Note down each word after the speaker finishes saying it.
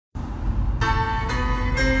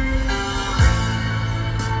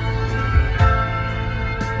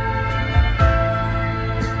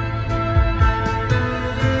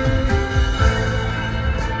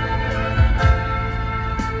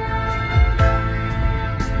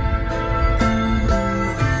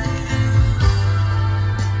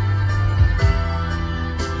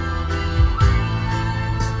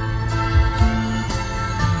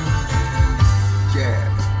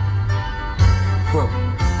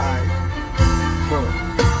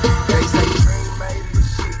they say dream made of this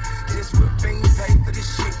shit. This what fiends pay for this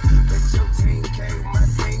shit. Let your team cave my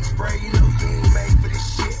team spray. You know you ain't made for this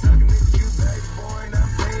shit. Sucking at you, baby boy, and I'm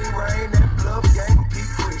playing rain. That bluff game,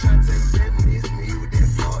 people try to take that miss me with that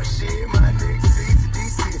floor shit. My nigga sees the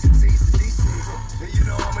DC. You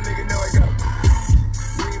know I'm a nigga, know it go.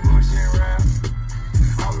 We ain't bullshitting around.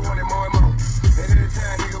 All we wanted more and more. And at the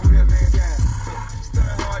time, nigga, we'll lay it down.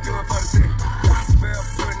 Stunt hard, do it for the city. Fell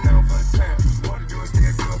for putting on for the town. Want to do it,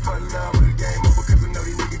 still do it for the love of the game. Up because I know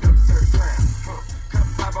these niggas don't deserve clown.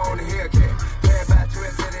 Couple five on the Hellcat. Pad by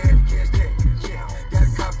 12, said they had to catch that. Yeah, got a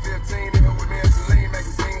cop 15 in here with me as a lean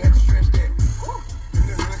magazine. Had to stretch that. In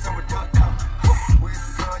the hood, some were ducked out. Where's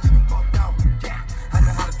the gun? You been fucked out. Yeah, I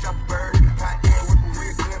know how to drop a bird in the pot there with my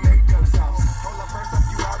real good make duck sauce. Hold up, first up,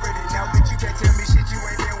 you already know. Bitch, you can't tell me shit, you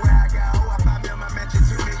ain't there where I got. Oh, I 5 mil my mansion,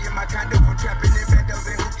 2 million my condo for trapping in bandos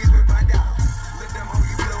and hookies with my dog. Let them hold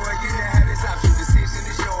you blow her, you now have this option. Decision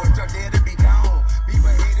is yours, drop there to be gone. Be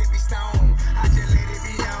beheaded, be stoned. I just let it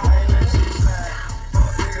be known. I ain't let shit slide.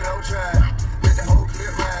 Fuck nigga, don't try. Let the whole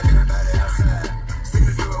clip ride, everybody outside. Seem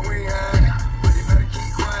to do it, we ain't high. But you better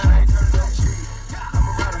keep quiet, I ain't turning no cheek. I'm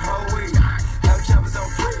around the whole week. Have choppers on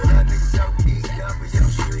free. Y'all niggas so geeked up in your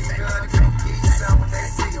street. God, come geek sound when they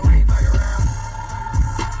see you ain't fuck around.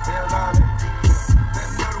 Hell nah, let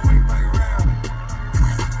them know that we ain't fuck around.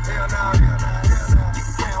 Hell nah, hell nah, hell nah. Get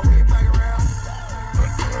down, we ain't fuck around.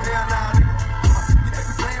 Hell nah, nigga. You think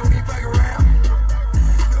we playing, we ain't fuck around.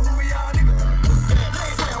 You know who we are, nigga.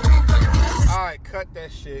 Lay down, we ain't fuck around. Alright, cut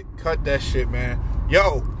that shit, man. Yo,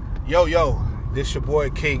 this your boy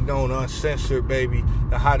Kingknown, Uncensored, baby.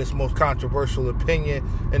 The hottest, most controversial opinion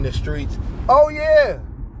in the streets. Oh yeah,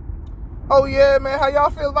 man. How y'all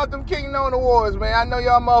feel about them Kingknown awards, man? I know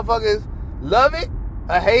y'all motherfuckers love it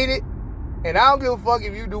or hate it, and I don't give a fuck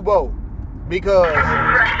if you do both, because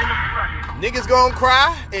niggas gonna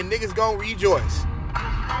cry and niggas gonna rejoice,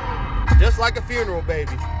 just like a funeral,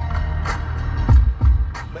 baby.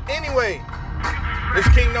 But anyway, this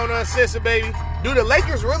Kingknown Uncensored, baby. Do the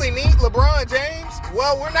Lakers really need LeBron James?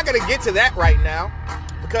 Well, we're not gonna get to that right now,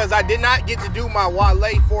 because I did not get to do my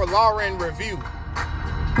Wale for Lauren review.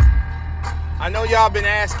 I know y'all been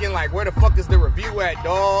asking, like, where the fuck is the review at,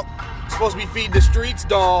 dog? Supposed to be feed the streets,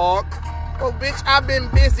 dog. Well, bitch, I've been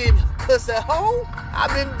busy, pussy hoe.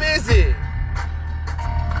 I've been busy.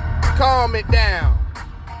 Calm it down.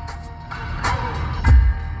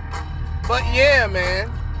 But yeah,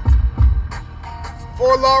 man.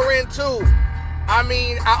 For Lauren too. I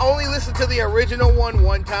mean, I only listened to the original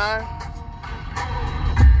one time.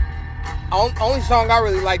 Only song I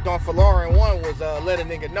really liked on For Lauren 1 was Let a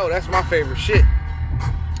Nigga Know. That's my favorite shit.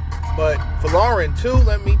 But For Lauren 2,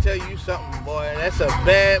 let me tell you something, boy. That's a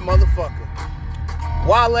bad motherfucker.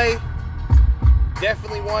 Wale,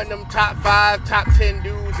 definitely one of them top 5, top 10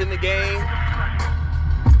 dudes in the game.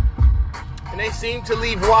 And they seem to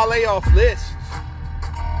leave Wale off lists.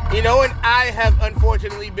 You know, and I have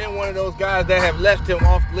unfortunately been one of those guys that have left him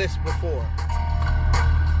off the list before.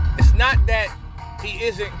 It's not that he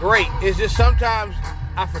isn't great. It's just sometimes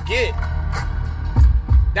I forget.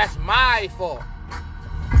 That's my fault.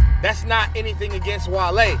 That's not anything against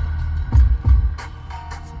Wale.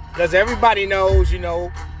 Because everybody knows, you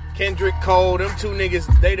know, Kendrick, Cole, them two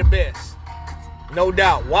niggas, they the best. No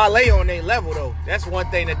doubt. Wale on their level, though. That's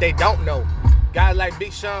one thing that they don't know. Guys like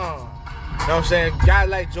Big Sean. You know what I'm saying? Guys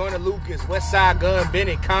like Joyner Lucas, Westside Gun,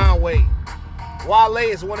 Benny, Conway. Wale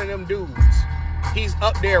is one of them dudes. He's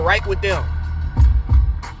up there right with them.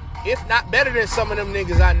 If not better than some of them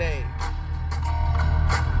niggas I named.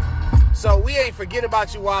 So we ain't forget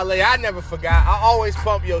about you, Wale. I never forgot. I always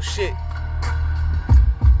pump your shit. You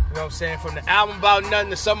know what I'm saying? From the album About Nothing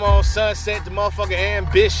to Summer on Sunset, the motherfucking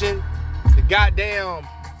Ambition, the goddamn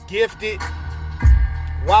Gifted.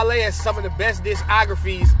 Wale has some of the best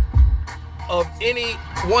discographies of any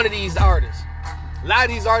one of these artists. A lot of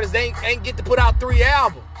these artists, they ain't get to put out 3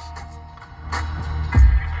 albums.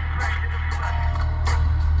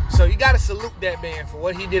 So you gotta salute that man for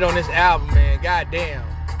what he did on this album, man. Goddamn.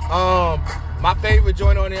 My favorite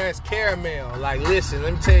joint on there is Caramel. Like, listen,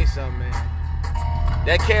 let me tell you something, man.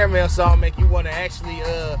 That Caramel song make you want to actually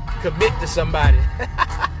commit to somebody.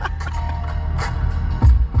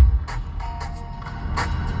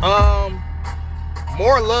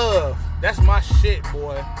 More Love. That's my shit,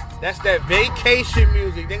 boy. That's that vacation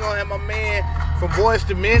music. They gonna have my man from Boys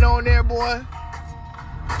to Men on there, boy.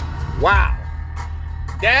 Wow.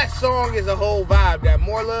 That song is a whole vibe. That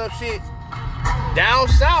More Love shit. Down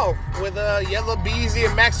south with Yellow Beezy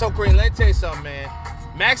and Maxo Cream. Let me tell you something, man.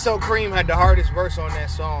 Maxo Cream had the hardest verse on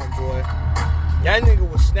that song, boy. That nigga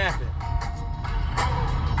was snapping.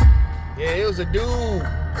 Yeah, it was a dude.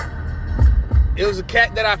 It was a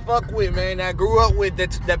cat that I fuck with, man. That I grew up with.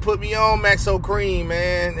 That put me on Maxo Cream,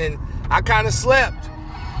 man. And I kind of slept.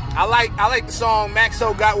 I like the song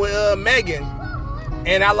Maxo got with Megan,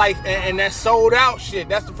 and I like and that sold out shit.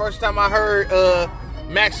 That's the first time I heard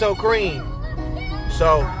Maxo Cream.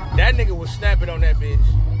 So that nigga was snapping on that bitch.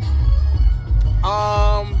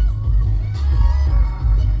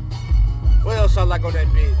 What else I like on that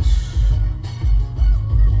bitch?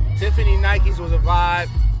 Tiffany Nikes was a vibe.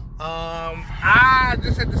 I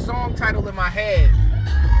just had the song title in my head.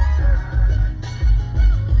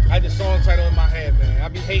 I had the song title in my head, man. I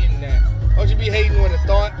be hating that. Don't you be hating when a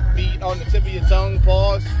thought be on the tip of your tongue?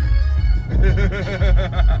 Pause.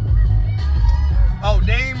 Oh,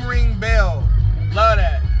 Name Ring Bell. Love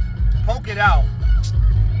that. Poke It Out.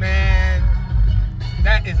 Man,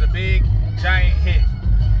 that is a big, giant hit.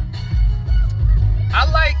 I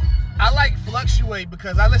like Fluctuate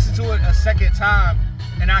because I listened to it a second time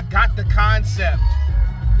and I got the concept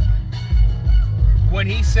when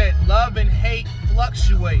he said love and hate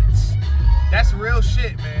fluctuates. That's real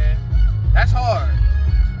shit, man. That's hard.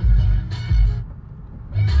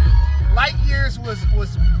 Light Years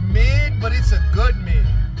was mid, but it's a good mid.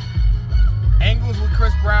 Angles with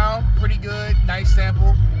Chris Brown, pretty good, nice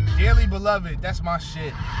sample. Dearly Beloved, that's my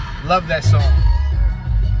shit. Love that song.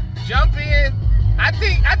 Jump In, I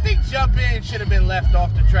think Jump In should have been left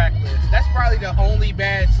off the track list. That's probably the only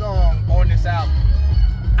bad song on this album.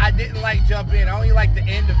 I didn't like Jump In. I only like the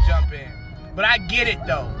end of Jump In. But I get it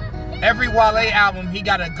though. Every Wale album, he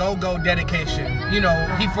got a go-go dedication. You know,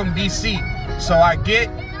 he from DC. So I get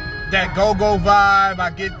that go-go vibe.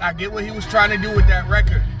 I get what he was trying to do with that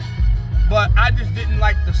record. But I just didn't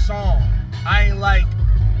like the song. I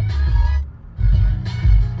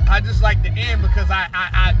just like the end because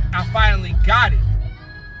I finally got it.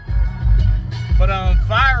 But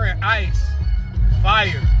Fire and Ice.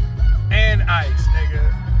 Fire and Ice,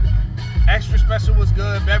 nigga. Extra Special was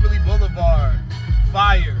good. Beverly Boulevard.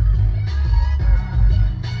 Fire.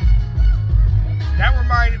 That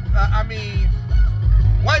reminded,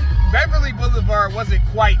 Beverly Boulevard wasn't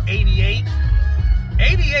quite 88.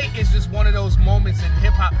 88 is just one of those moments in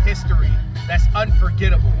hip-hop history that's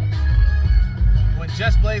unforgettable. When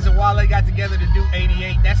Just Blaze and Wale got together to do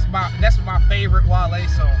 88, that's my favorite Wale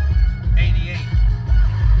song, 88.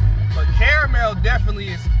 But Caramel definitely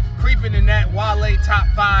is creeping in that Wale top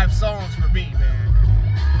 5 songs for me,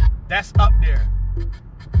 man. That's up there.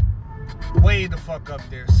 Way the fuck up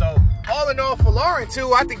there. So, all in all, for Lauren,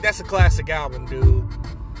 too, I think that's a classic album, dude.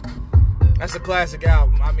 That's a classic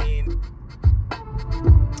album. I mean,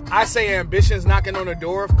 I say Ambition's knocking on the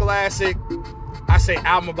door of classic. I say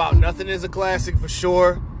Album About Nothing is a classic for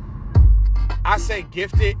sure. I say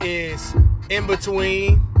Gifted is in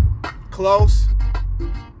between, close.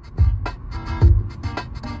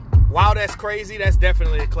 Wow, That's Crazy, that's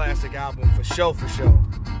definitely a classic album for sure, for sure.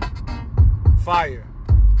 Fire.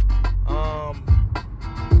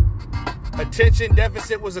 Attention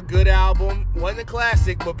Deficit was a good album. Wasn't a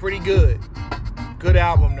classic, but pretty good. Good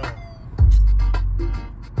album, though.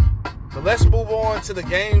 But let's move on to the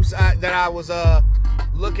games that I was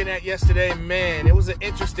looking at yesterday. Man, it was an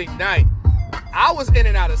interesting night. I was in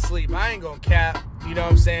and out of sleep. I ain't gonna cap, you know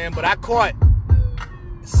what I'm saying? But I caught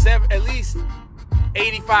at least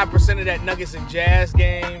 85% of that Nuggets and Jazz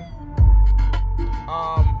game.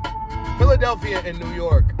 Philadelphia and New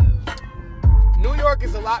York. New York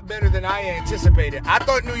is a lot better than I anticipated. I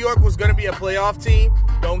thought New York was going to be a playoff team.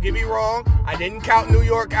 Don't get me wrong. I didn't count New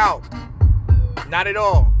York out. Not at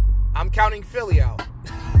all. I'm counting Philly out.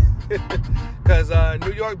 Because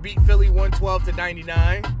New York beat Philly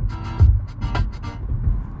 112-99.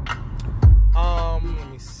 Let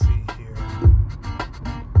me see here.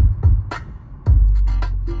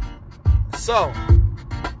 So,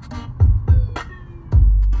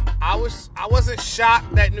 I wasn't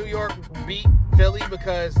shocked that New York beat Philly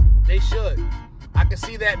because they should. I could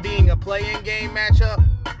see that being a play-in game matchup.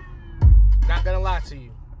 Not gonna lie to you.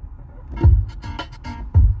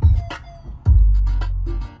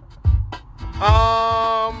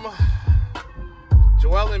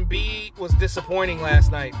 Joel Embiid was disappointing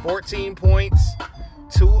last night. 14 points,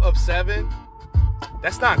 2 of 7.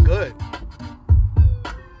 That's not good.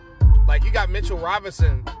 Like, you got Mitchell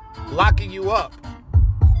Robinson locking you up.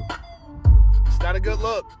 It's not a good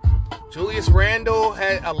look. Julius Randle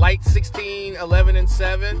had a light 16, 11, and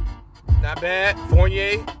 7. Not bad.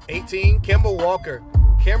 Fournier, 18. Kemba Walker.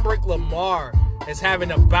 Kendrick Lamar is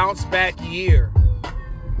having a bounce-back year.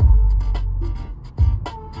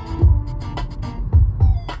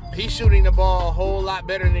 He's shooting the ball a whole lot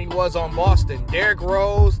better than he was on Boston. Derrick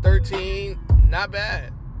Rose, 13. Not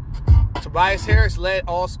bad. Tobias Harris led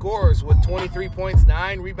all scorers with 23 points,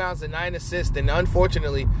 9 rebounds, and 9 assists. And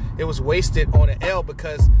unfortunately, it was wasted on an L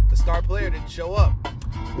because the star player didn't show up.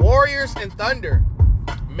 Warriors and Thunder.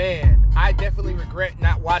 Man, I definitely regret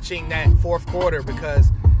not watching that fourth quarter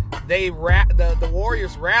because the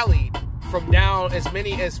Warriors rallied from down as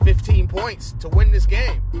many as 15 points to win this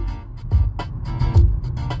game.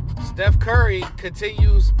 Steph Curry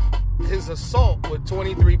continues his assault with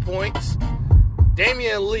 23 points.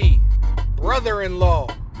 Damian Lee, brother-in-law,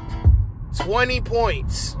 20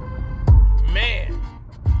 points. Man,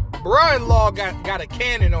 brother-in-law got a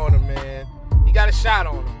cannon on him, man. He got a shot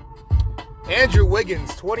on him. Andrew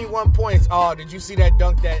Wiggins, 21 points. Oh, did you see that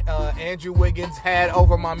dunk that Andrew Wiggins had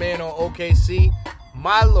over my man on OKC?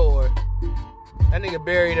 My Lord. That nigga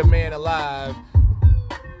buried a man alive.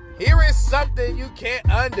 Here is something you can't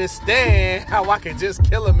understand, how I can just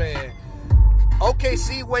kill a man.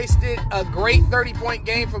 OKC wasted a great 30-point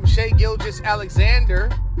game from Shai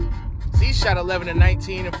Gilgeous-Alexander. He shot 11 and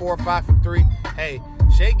 19 and 4 or 5 from 3. Hey,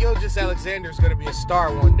 Shai Gilgeous-Alexander is going to be a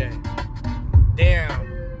star one day. Damn.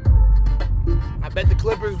 I bet the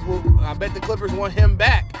Clippers want him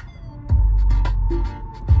back.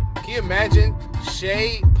 Can you imagine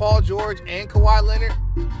Shai, Paul George, and Kawhi Leonard?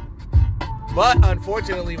 But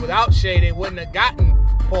unfortunately, without Shai, they wouldn't have gotten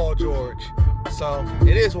Paul George. So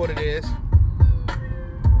it is what it is.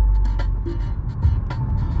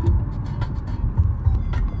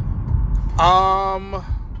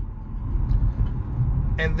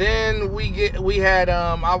 And then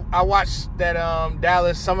I watched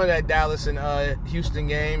that some of that Dallas and Houston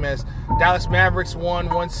game as Dallas Mavericks won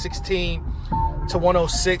 116 to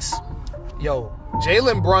 106. Yo,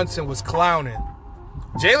 Jalen Brunson was clowning.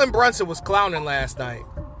 Jalen Brunson was clowning last night.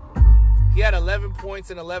 He had 11 points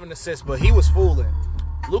and 11 assists, but he was fooling.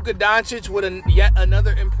 Luka Doncic with yet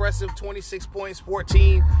another impressive 26 points,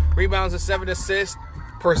 14 rebounds, and 7 assists.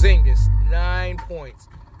 Porzingis, 9 points.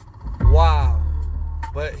 Wow.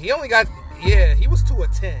 But he only he was 2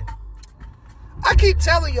 of 10. I keep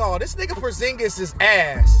telling y'all, this nigga Porzingis is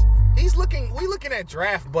ass. We looking at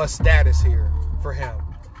draft bust status here for him.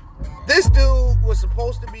 This dude was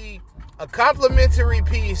supposed to be a complimentary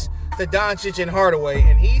piece to Doncic and Hardaway,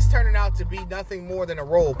 and he's turning out to be nothing more than a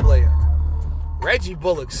role player. Reggie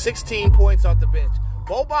Bullock, 16 points off the bench.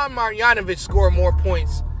 Boban Marjanovic scored more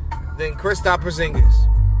points than Kristaps Porzingis.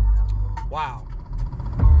 Wow.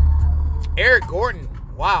 Eric Gordon,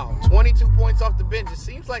 wow, 22 points off the bench. It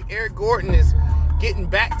seems like Eric Gordon is getting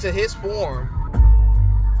back to his form.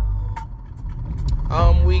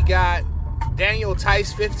 We got Daniel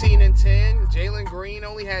Tice, 15 and 10. Jalen Green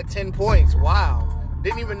only had 10 points. Wow.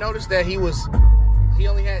 Didn't even notice that he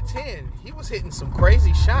only had 10. He was hitting some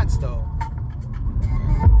crazy shots, though.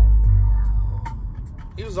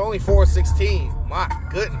 He was only 4-16. My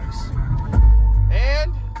goodness.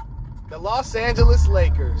 And the Los Angeles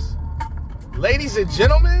Lakers. Ladies and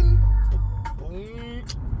gentlemen. Boom,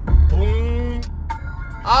 boom.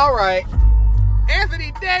 All right.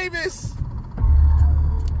 Anthony Davis.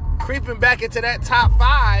 Creeping back into that top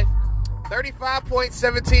 5. 35 points,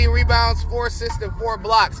 17 rebounds, 4 assists, and 4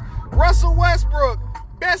 blocks. Russell Westbrook,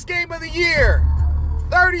 best game of the year.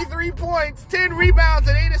 33 points, 10 rebounds,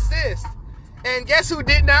 and 8 assists. And guess who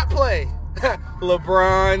did not play?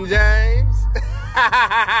 LeBron James.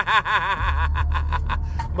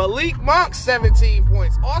 Malik Monk, 17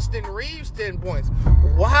 points. Austin Reeves, 10 points.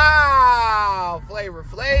 Wow. Flavor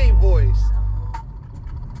Flav voice.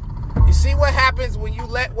 You see what happens when you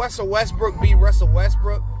let Russell Westbrook be Russell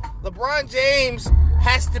Westbrook? LeBron James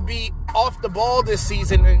has to be off the ball this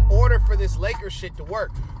season in order for this Lakers shit to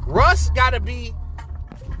work. Russ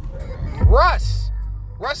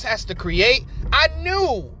has to create. I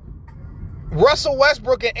knew Russell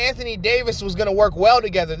Westbrook and Anthony Davis was going to work well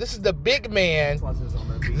together. This is the big man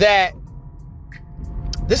that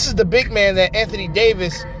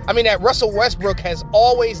Russell Westbrook has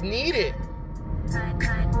always needed.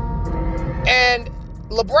 And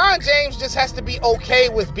LeBron James just has to be okay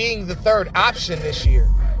with being the third option this year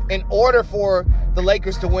in order for the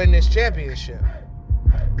Lakers to win this championship.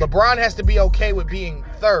 LeBron has to be okay with being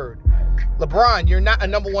third. LeBron, you're not a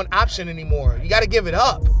number 1 option anymore. You got to give it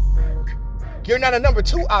up. You're not a number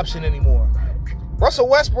 2 option anymore. Russell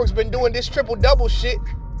Westbrook's been doing this triple-double shit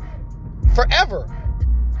forever.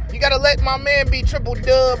 You got to let my man be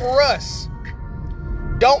triple-dub Russ.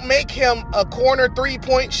 Don't make him a corner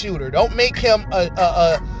 3-point shooter. Don't make him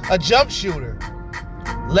a jump shooter.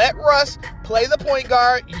 Let Russ play the point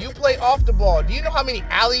guard. You play off the ball. Do you know how many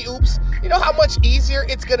alley-oops? You know how much easier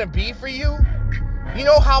it's going to be for you? You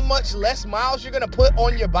know how much less miles you're going to put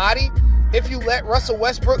on your body if you let Russell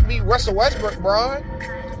Westbrook be Russell Westbrook, Bron?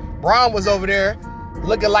 Bron was over there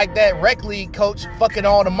looking like that rec league coach fucking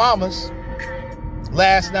all the mamas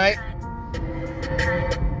last night.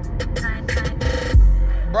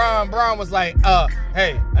 Bron was like,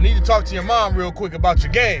 hey, I need to talk to your mom real quick about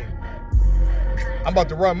your game. I'm about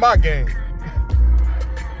to run my game.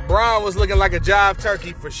 Bron was looking like a jive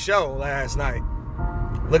turkey for sure last night.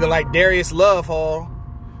 Looking like Darius Love Hall.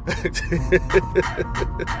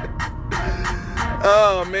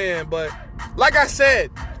 Oh, man. But like I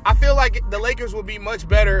said, I feel like the Lakers would be much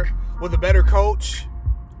better with a better coach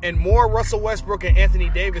and more Russell Westbrook and Anthony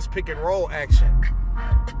Davis pick and roll action.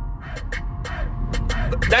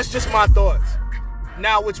 That's just my thoughts.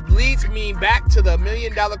 Now, which leads me back to the $1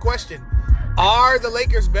 million question. Are the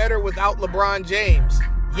Lakers better without LeBron James?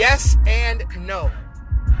 Yes and no.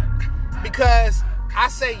 Because I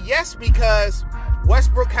say yes because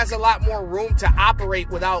Westbrook has a lot more room to operate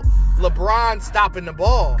without LeBron stopping the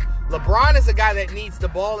ball. LeBron is a guy that needs the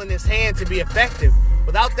ball in his hand to be effective.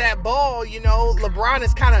 Without that ball, LeBron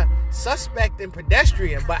is kind of suspect and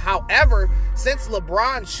pedestrian. But however, since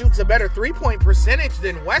LeBron shoots a better three-point percentage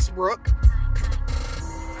than Westbrook,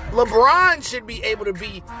 LeBron should be able to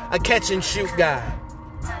be a catch-and-shoot guy.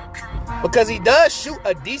 Because he does shoot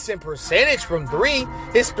a decent percentage from three.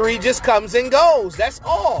 His three just comes and goes. That's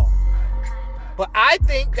all. But I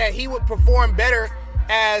think that he would perform better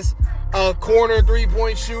as a corner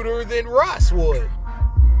three-point shooter than Russ would.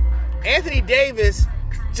 Anthony Davis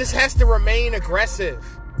just has to remain aggressive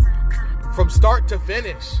from start to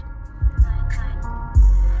finish.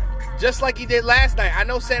 Just like he did last night. I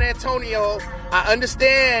know San Antonio, I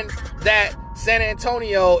understand that San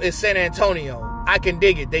Antonio is San Antonio. I can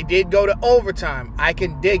dig it. They did go to overtime. I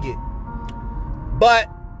can dig it. But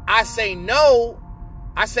I say no.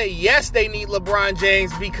 I say yes, they need LeBron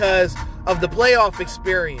James because of the playoff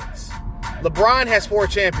experience. LeBron has 4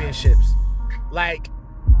 championships.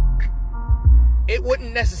 It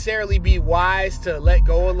wouldn't necessarily be wise to let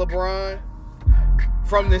go of LeBron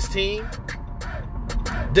from this team,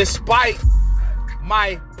 despite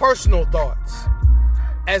my personal thoughts.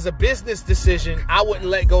 As a business decision, I wouldn't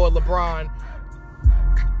let go of LeBron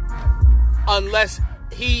unless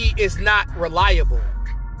he is not reliable.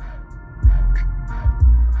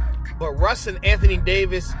 But Russ and Anthony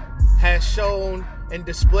Davis has shown and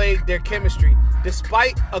displayed their chemistry.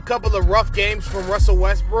 Despite a couple of rough games from Russell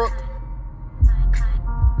Westbrook,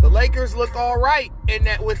 the Lakers look all right in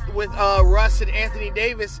that with Russ and Anthony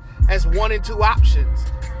Davis as 1 and 2 options.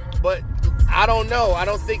 But I don't know. I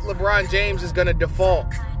don't think LeBron James is going to default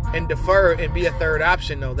and defer and be a third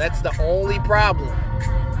option, though. That's the only problem.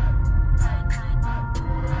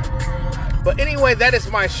 But anyway, that is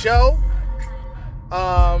my show.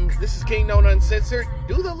 This is Kingknown Uncensored.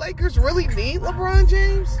 Do the Lakers really need LeBron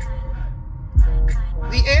James?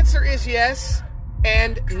 The answer is yes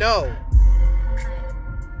and no.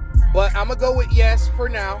 But I'm going to go with yes for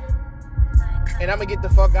now. And I'm going to get the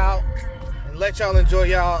fuck out and let y'all enjoy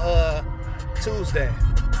y'all Tuesday.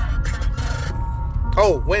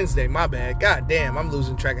 Oh, Wednesday, my bad. God damn, I'm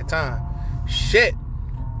losing track of time. Shit.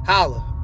 Holla.